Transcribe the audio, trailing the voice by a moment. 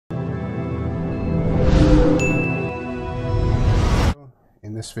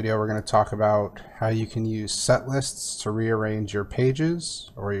this video we're going to talk about how you can use set lists to rearrange your pages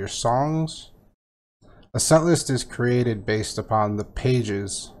or your songs. A set list is created based upon the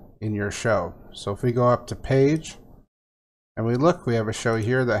pages in your show. So if we go up to page and we look, we have a show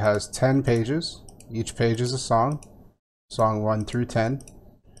here that has 10 pages. Each page is a song, song 1 through 10.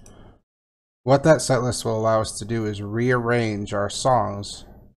 What that set list will allow us to do is rearrange our songs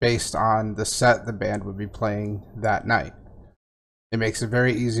based on the set the band would be playing that night. It makes it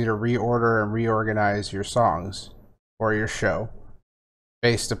very easy to reorder and reorganize your songs or your show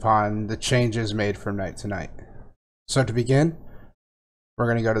based upon the changes made from night to night. So to begin, we're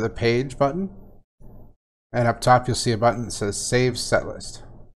going to go to the page button, and up top you'll see a button that says Save Set List.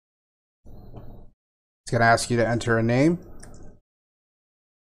 It's going to ask you to enter a name.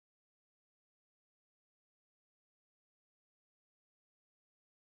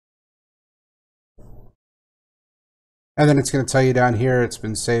 And then it's going to tell you down here it's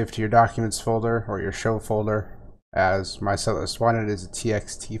been saved to your documents folder or your show folder as my setlist wanted is a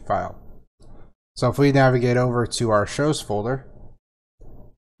txt file. So if we navigate over to our shows folder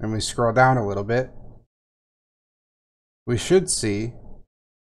and we scroll down a little bit, we should see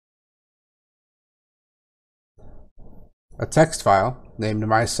a text file named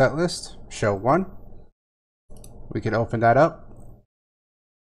My Setlist Show 1. We can open that up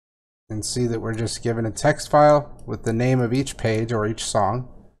and see that we're just given a text file with the name of each page or each song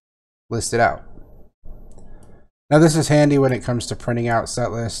listed out. Now this is handy when it comes to printing out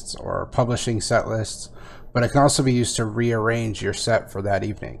set lists or publishing set lists, but it can also be used to rearrange your set for that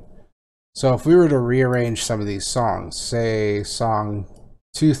evening. So if we were to rearrange some of these songs, say song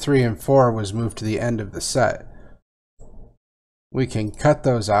 2, 3, and 4 was moved to the end of the set, we can cut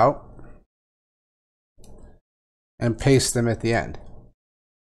those out and paste them at the end.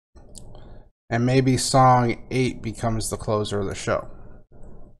 And maybe song 8 becomes the closer of the show.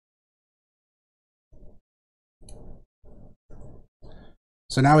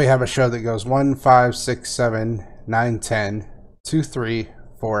 So now we have a show that goes 1, 5, 6, 7, 9, 10, 2, 3,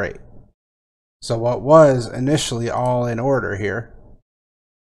 4, 8. So what was initially all in order here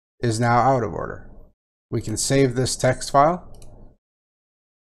is now out of order. We can save this text file.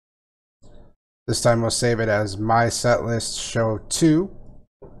 This time we'll save it as My Setlist Show 2.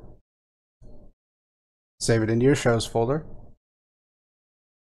 Save it into your shows folder,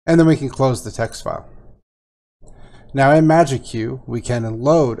 and then we can close the text file. Now in MagicQ, we can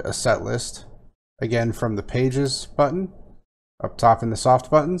load a set list, again from the Pages button, up top in the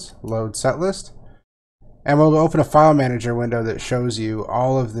soft buttons, Load Set List, and we'll open a file manager window that shows you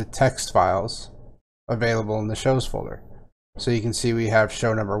all of the text files available in the shows folder. So you can see we have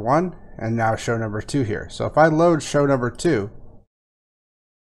show number 1 and now show number 2 here. So if I load show number 2,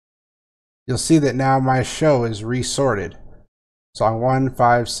 you'll see that now my show is resorted. Song 1,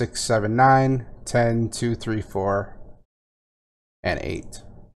 5, 6, 7, 9, 10, 2, 3, 4, and 8.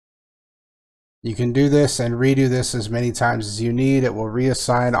 You can do this and redo this as many times as you need. It will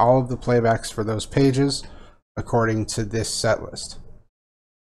reassign all of the playbacks for those pages according to this set list.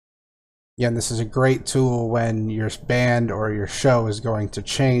 Again, this is a great tool when your band or your show is going to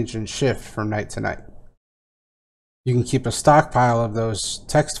change and shift from night to night. You can keep a stockpile of those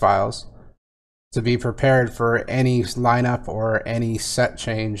text files to be prepared for any lineup or any set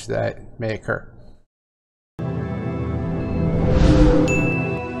change that may occur.